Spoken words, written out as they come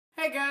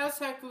guys,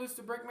 Heckless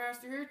the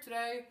Brickmaster here.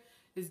 Today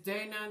is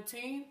day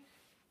 19,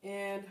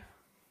 and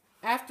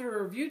after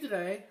a review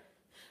today,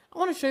 I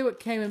want to show you what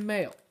came in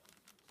mail.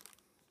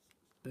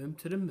 Boom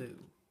to the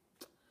moon.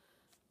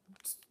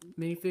 It's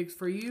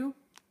minifig4u.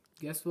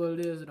 Guess what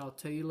it is, and I'll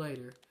tell you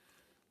later.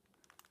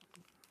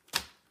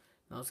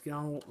 Now let's get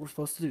on what we're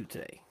supposed to do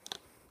today.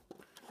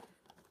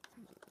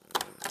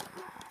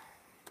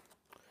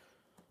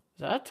 Is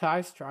that a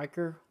TIE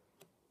striker?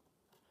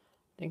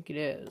 I think it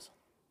is.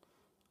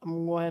 I'm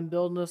going to go ahead and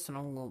build this, and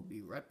I'm going to be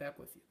right back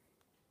with you.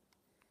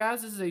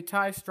 Guys, this is a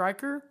TIE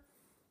striker.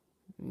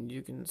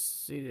 You can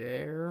see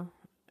there.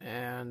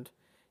 And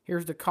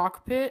here's the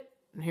cockpit.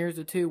 And here's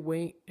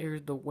the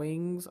here's the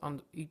wings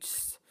on each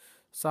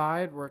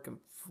side where it can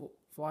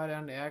fly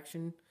down to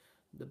action.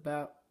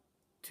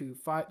 To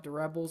fight the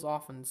rebels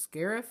off in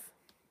Scarif.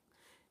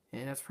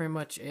 And that's pretty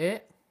much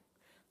it.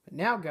 But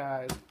now,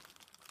 guys,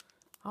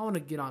 I want to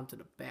get on to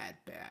the Bad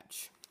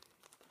Batch.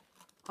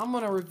 I'm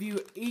going to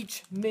review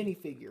each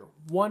minifigure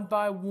one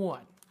by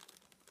one.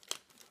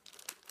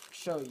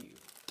 Show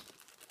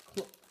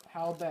you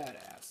how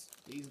badass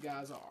these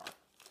guys are.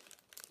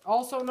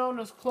 Also known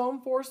as Clone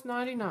Force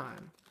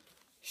 99.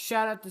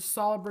 Shout out to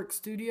Solid Brick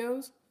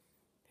Studios.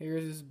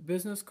 Here's his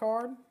business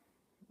card.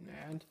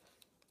 And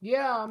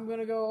yeah, I'm going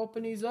to go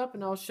open these up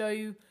and I'll show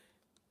you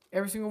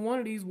every single one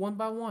of these one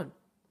by one.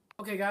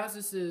 Okay guys,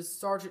 this is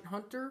Sergeant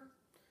Hunter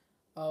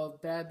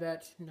of Bad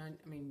Batch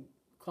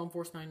Clone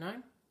Force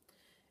 99.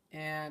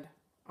 And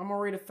I'm going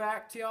to read a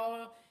fact to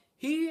y'all.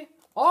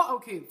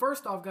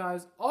 First off,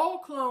 guys, all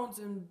clones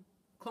in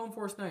Clone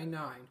Force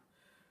 99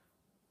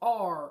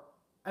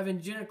 have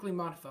been genetically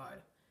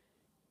modified.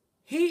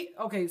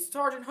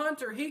 Sergeant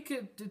Hunter, he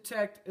could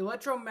detect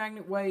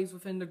electromagnetic waves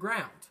within the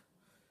ground.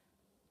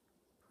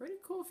 Pretty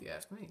cool if you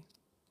ask me.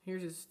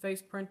 Here's his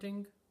face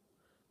printing.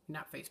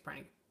 Not face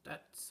printing.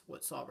 That's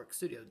what Solid Brick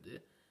Studios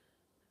did.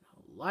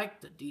 I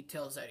like the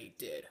details that he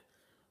did.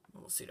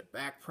 We'll see the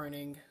back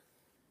printing.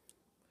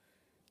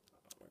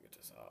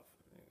 Off.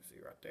 You can see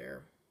right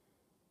there.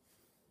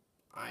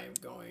 I am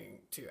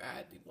going to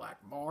add the black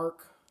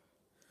mark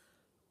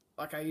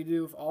like I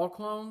do with all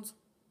clones.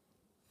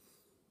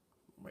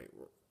 Wait,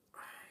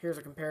 here's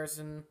a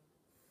comparison.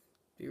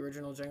 The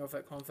original Jango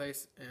Fett clone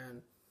face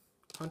and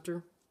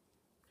Hunter.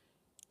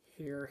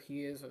 Here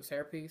he is with his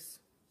hairpiece.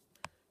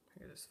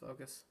 Here's this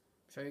focus.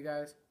 Show you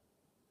guys.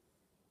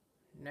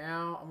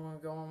 Now I'm going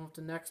to go on with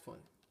the next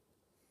one.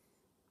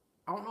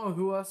 I don't know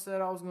who I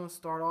said I was going to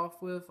start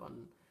off with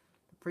on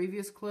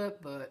previous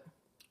clip, but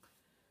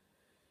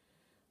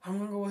I'm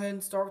going to go ahead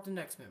and start with the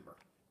next member.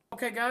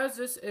 Okay guys,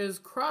 this is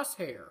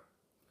Crosshair.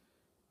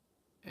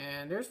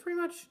 And there's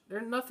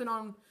nothing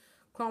on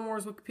Clone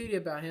Wars Wikipedia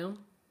about him.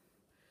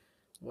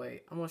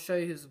 Wait, I'm going to show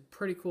you his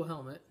pretty cool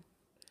helmet.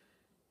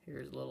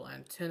 Here's a little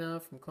antenna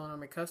from Clone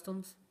Army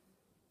Customs.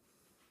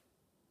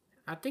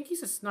 I think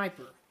he's a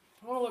sniper.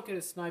 I want to look at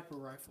his sniper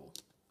rifle.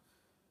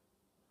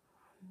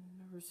 I've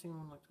never seen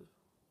one like this.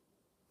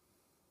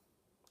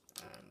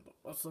 And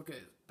let's look at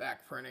his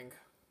back printing.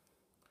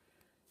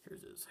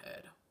 Here's his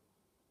head.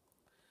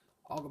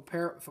 I'll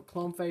compare it with a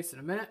clone face in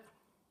a minute.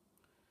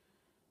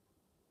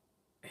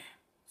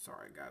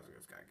 Sorry guys, I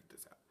just gotta get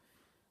this out.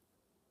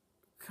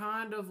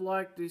 Kind of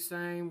like the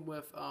same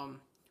with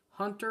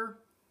Hunter.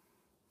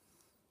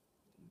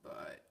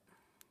 But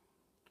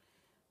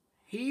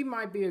he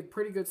might be a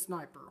pretty good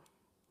sniper.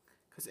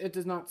 Because it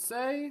does not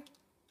say.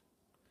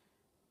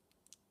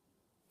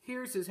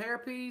 Here's his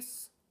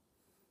hairpiece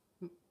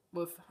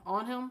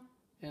on him,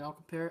 and I'll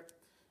compare it.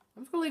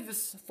 I'm just gonna leave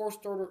this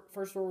First Order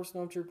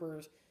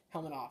Snowtrooper's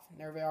helmet off, and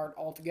there they are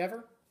all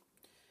together.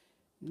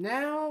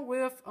 Now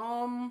with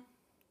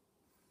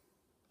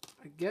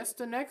I guess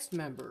the next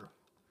member,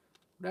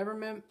 whatever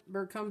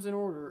member comes in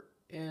order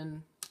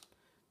in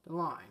the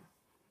line.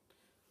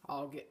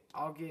 I'll get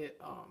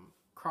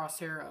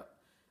Crosshair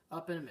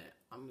up in a minute.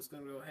 I'm just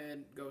gonna go ahead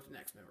and go with the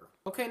next member.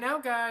 Okay, now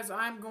guys,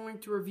 I'm going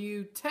to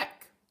review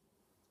Tech.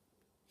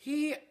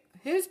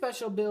 His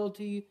special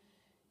ability,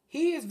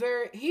 he was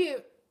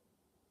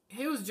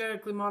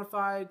genetically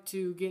modified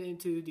to get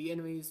into the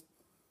enemies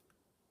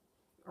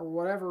or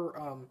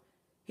whatever.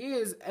 He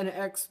is an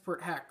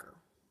expert hacker.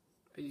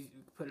 You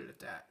can put it at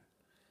that.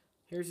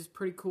 Here's his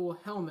pretty cool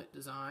helmet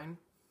design.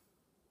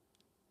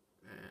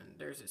 And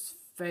there's his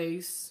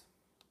face.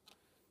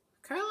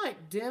 Kind of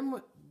like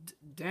dimmed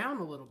down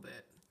a little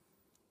bit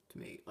to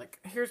me. Like,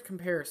 here's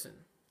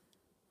comparison.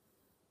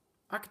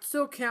 I could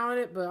still count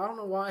it, but I don't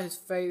know why his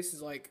face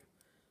is like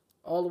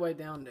all the way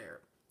down there.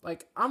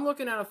 Like, I'm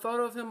looking at a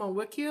photo of him on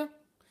Wikia.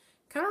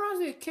 Kind of reminds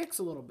me of Kicks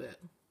a little bit.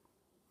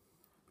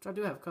 Which I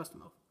do have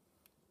custom of.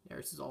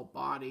 There's his all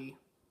body.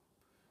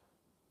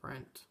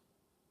 Print.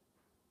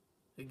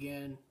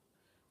 Again,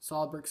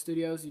 Solid Brick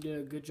Studios, you did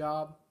a good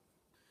job.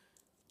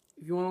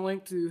 If you want a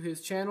link to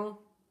his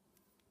channel,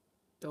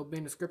 there'll be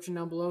in the description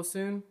down below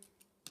soon.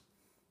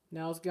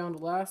 Now let's get on to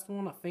the last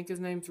one. I think his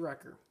name's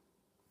Wrecker.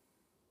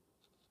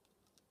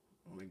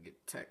 Let me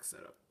get Tech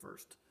set up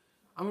first.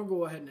 I'm going to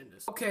go ahead and end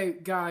this. Okay,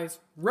 guys.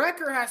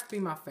 Wrecker has to be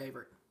my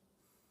favorite.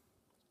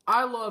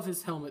 I love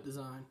his helmet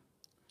design.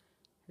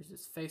 Here's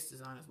his face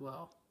design as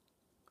well.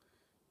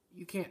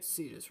 You can't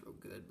see this real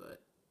good,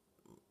 but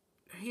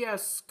he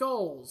has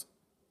skulls.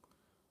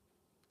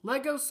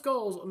 Lego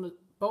skulls on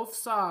both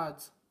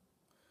sides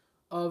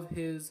of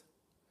his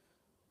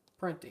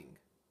printing.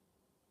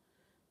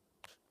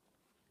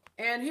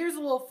 And here's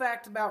a little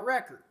fact about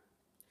Wrecker.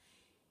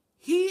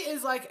 He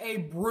is like a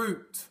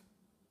brute,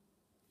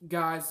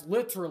 guys,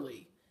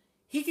 literally.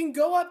 He can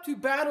go up to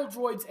battle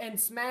droids and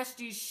smash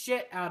the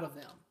shit out of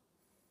them.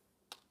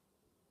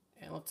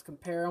 And let's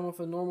compare him with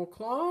a normal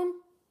clone.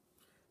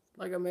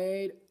 Like I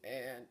made,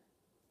 and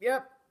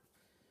yep.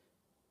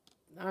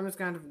 I'm just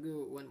kind of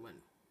good win-win.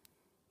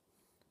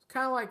 It's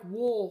kind of like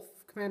Wolf,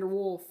 Commander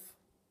Wolf.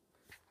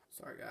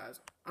 Sorry, guys.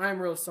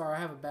 I'm real sorry. I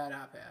have a bad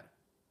iPad.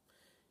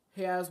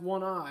 He has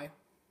one eye.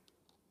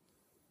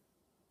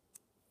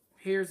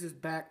 Here's his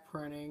back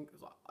printing.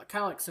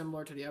 Kind of like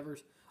similar to the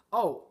others.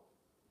 Oh,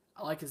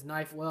 I like his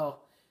knife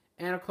well.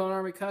 And a Clone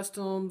Army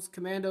Customs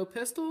Commando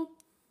pistol.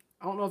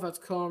 I don't know if that's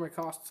Clone Army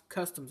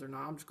Customs or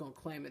not. I'm just going to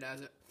claim it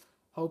as it.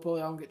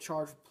 Hopefully I don't get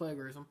charged with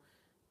plagiarism.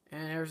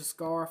 And there's a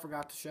scar I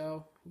forgot to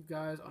show you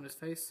guys on his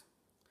face.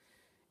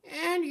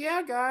 And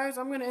yeah, guys,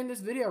 I'm going to end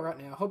this video right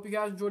now. Hope you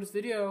guys enjoyed this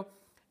video.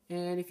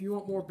 And if you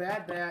want more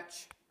Bad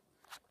Batch,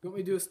 you want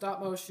me to do a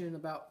stop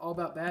motion all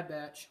about Bad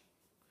Batch,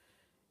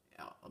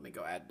 yeah, let me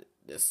go add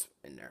this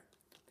in there.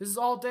 This is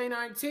all day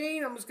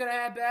 19. I'm just going to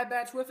add Bad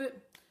Batch with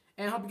it.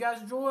 And I hope you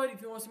guys enjoyed.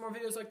 If you want to see more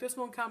videos like this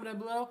one, comment down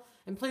below.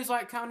 And please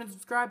like, comment, and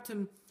subscribe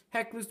to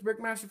Heck Loose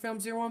Brickmaster Film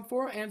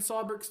 014 and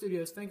Solid Brick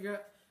Studios. Thank you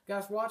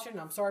guys for watching.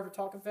 I'm sorry for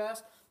talking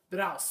fast, but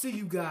I'll see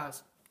you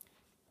guys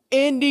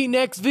in the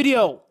next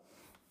video.